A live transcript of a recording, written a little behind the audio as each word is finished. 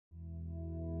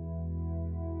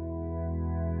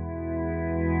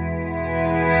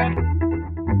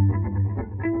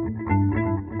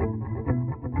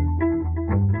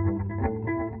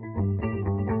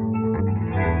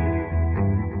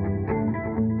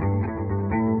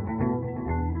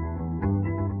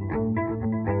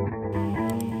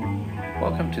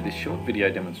Welcome to this short video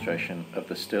demonstration of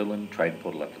the Sterlin Trade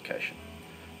Portal application.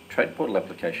 Trade Portal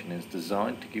application is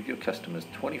designed to give your customers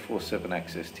 24/7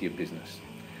 access to your business,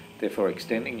 therefore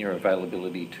extending your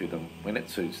availability to them when it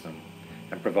suits them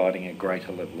and providing a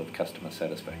greater level of customer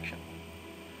satisfaction.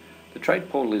 The Trade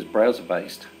Portal is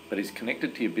browser-based but is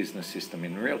connected to your business system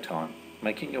in real time,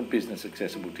 making your business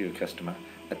accessible to your customer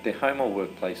at their home or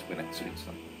workplace when it suits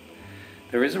them.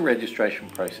 There is a registration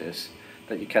process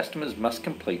that your customers must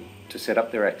complete to set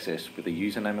up their access with a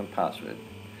username and password,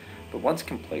 but once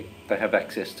complete, they have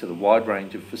access to the wide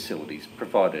range of facilities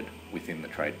provided within the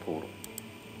Trade Portal.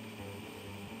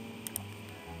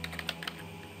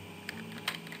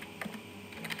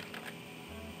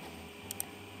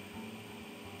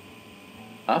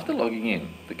 After logging in,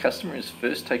 the customer is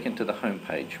first taken to the home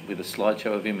page with a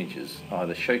slideshow of images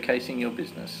either showcasing your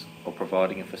business or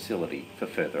providing a facility for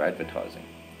further advertising.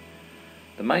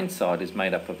 The main site is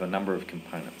made up of a number of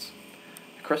components.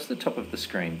 Across the top of the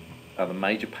screen are the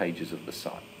major pages of the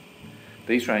site.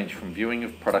 These range from viewing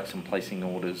of products and placing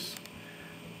orders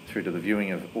through to the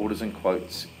viewing of orders and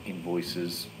quotes,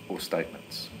 invoices or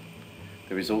statements.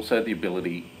 There is also the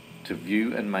ability to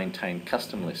view and maintain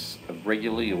custom lists of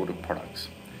regularly ordered products,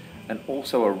 and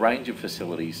also a range of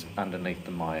facilities underneath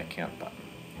the My Account button.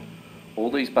 All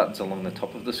these buttons along the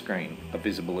top of the screen are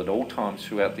visible at all times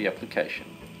throughout the application,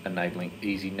 enabling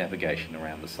easy navigation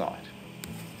around the site.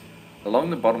 Along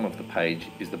the bottom of the page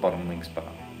is the bottom links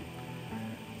bar.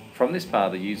 From this bar,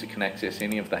 the user can access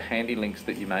any of the handy links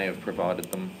that you may have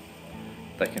provided them.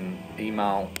 They can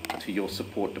email to your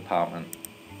support department.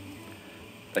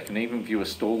 They can even view a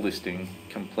store listing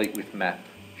complete with map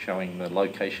showing the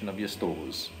location of your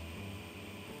stores,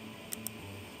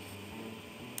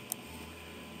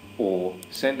 or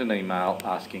send an email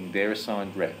asking their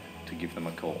assigned rep to give them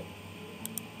a call.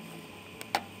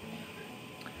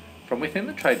 From within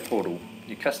the Trade Portal,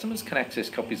 your customers can access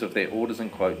copies of their orders and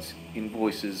quotes,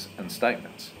 invoices and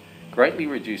statements, greatly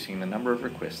reducing the number of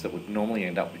requests that would normally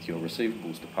end up with your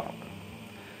receivables department.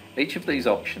 Each of these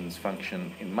options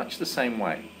function in much the same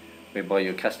way, whereby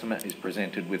your customer is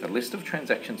presented with a list of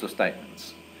transactions or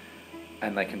statements,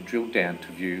 and they can drill down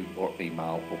to view or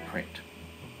email or print.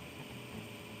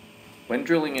 When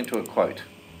drilling into a quote,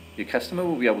 your customer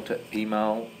will be able to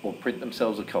email or print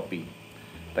themselves a copy.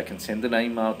 They can send an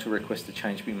email to request a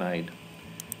change be made,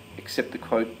 accept the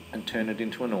quote and turn it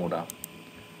into an order,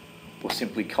 or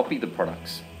simply copy the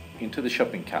products into the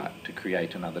shopping cart to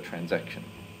create another transaction.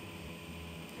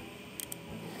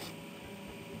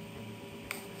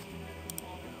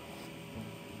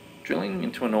 Drilling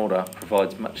into an order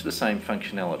provides much the same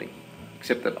functionality,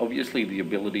 except that obviously the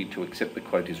ability to accept the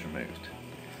quote is removed.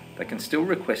 They can still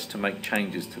request to make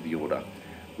changes to the order,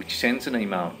 which sends an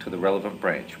email to the relevant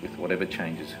branch with whatever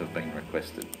changes have been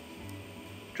requested.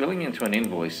 Drilling into an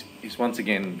invoice is once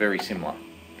again very similar.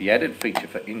 The added feature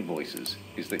for invoices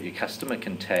is that your customer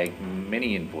can tag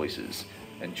many invoices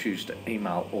and choose to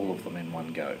email all of them in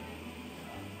one go.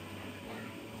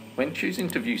 When choosing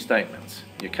to view statements,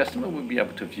 your customer will be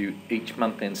able to view each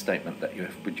month-end statement that you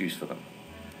have produced for them.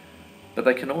 But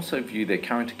they can also view their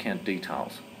current account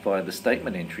details via the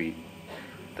statement entry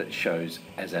that shows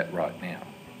as at right now.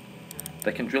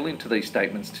 They can drill into these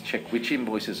statements to check which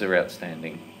invoices are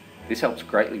outstanding. This helps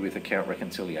greatly with account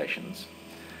reconciliations.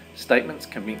 Statements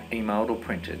can be emailed or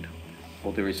printed,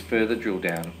 or there is further drill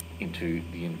down into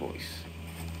the invoice.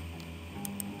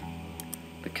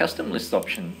 The custom lists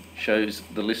option shows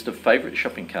the list of favourite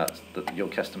shopping carts that your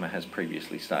customer has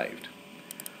previously saved.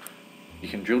 You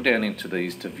can drill down into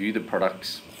these to view the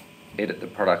products, edit the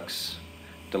products,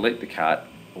 delete the cart,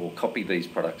 or copy these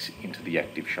products into the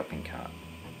active shopping cart.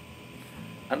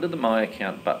 Under the My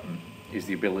Account button is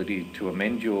the ability to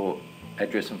amend your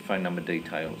address and phone number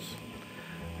details,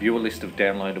 view a list of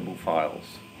downloadable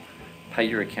files, pay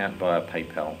your account via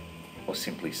PayPal, or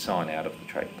simply sign out of the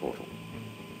Trade Portal.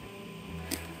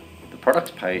 The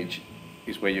products page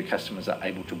is where your customers are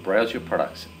able to browse your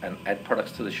products and add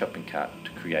products to the shopping cart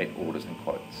to create orders and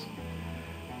quotes.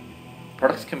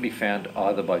 Products can be found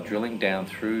either by drilling down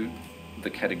through the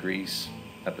categories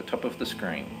at the top of the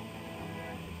screen,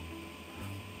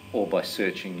 or by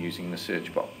searching using the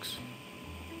search box.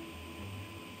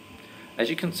 As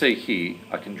you can see here,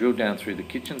 I can drill down through the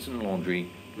kitchens and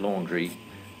laundry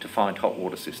to find hot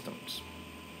water systems.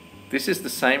 This is the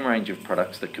same range of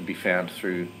products that could be found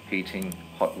through heating,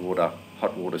 hot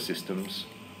water systems,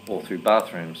 or through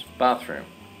bathrooms, bathroom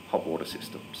hot water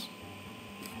systems.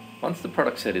 Once the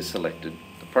product set is selected,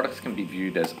 the products can be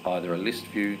viewed as either a list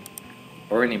view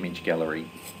or an image gallery.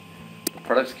 The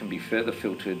products can be further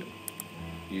filtered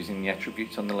using the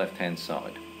attributes on the left hand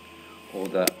side, or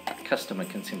the customer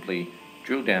can simply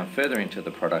drill down further into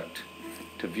the product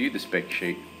to view the spec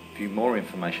sheet, view more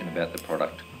information about the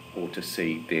product, or to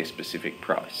see their specific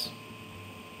price.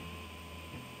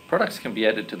 Products can be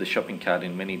added to the shopping cart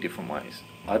in many different ways,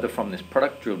 either from this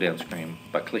product drill down screen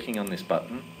by clicking on this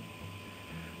button,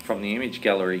 from the image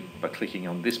gallery by clicking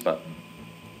on this button,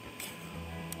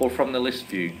 or from the list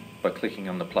view by clicking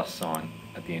on the plus sign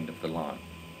at the end of the line.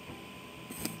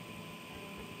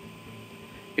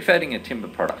 If adding a timber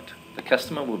product, the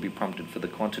customer will be prompted for the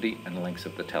quantity and lengths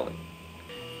of the tally.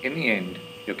 In the end,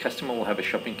 your customer will have a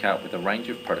shopping cart with a range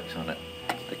of products on it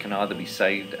that can either be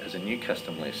saved as a new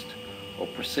custom list or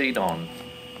proceed on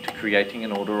to creating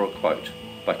an order or quote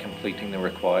by completing the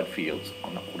required fields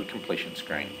on the order completion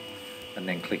screen and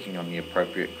then clicking on the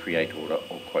appropriate create order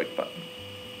or quote button.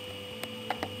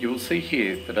 You will see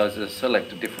here that as I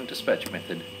select a different dispatch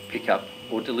method, pickup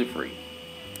or delivery,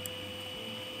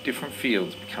 different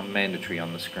fields become mandatory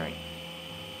on the screen.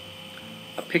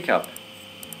 A pickup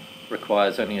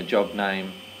requires only a job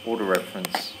name, order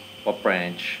reference, what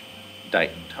branch,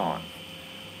 date and time,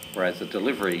 whereas a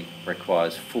delivery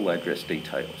requires full address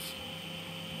details.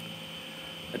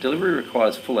 A delivery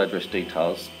requires full address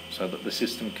details so that the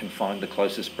system can find the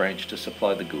closest branch to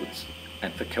supply the goods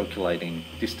and for calculating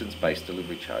distance-based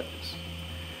delivery charges.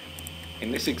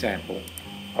 In this example,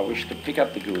 I wish to pick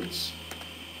up the goods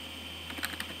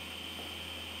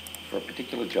for a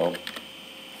particular job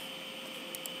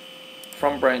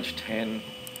from branch 10,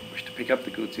 wish to pick up the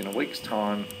goods in a week's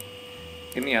time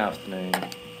in the afternoon,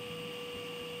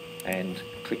 and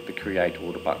click the create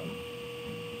order button.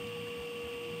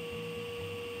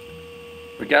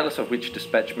 Regardless of which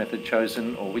dispatch method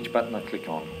chosen or which button I click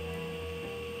on,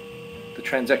 the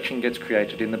transaction gets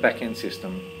created in the back-end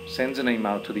system, sends an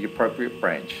email to the appropriate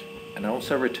branch, and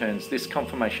also returns this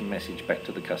confirmation message back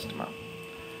to the customer.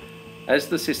 As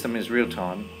the system is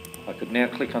real-time, I could now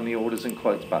click on the orders and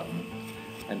quotes button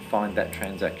and find that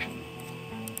transaction.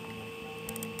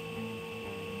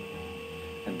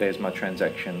 And there's my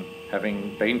transaction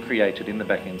having been created in the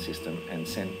back-end system and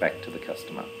sent back to the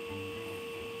customer.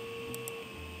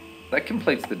 That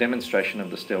completes the demonstration of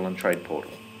the Sterling Trade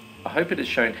Portal. I hope it has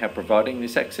shown how providing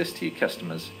this access to your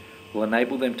customers will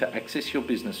enable them to access your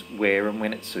business where and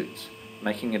when it suits,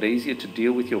 making it easier to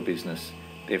deal with your business,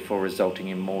 therefore resulting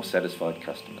in more satisfied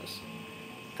customers.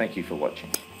 Thank you for watching.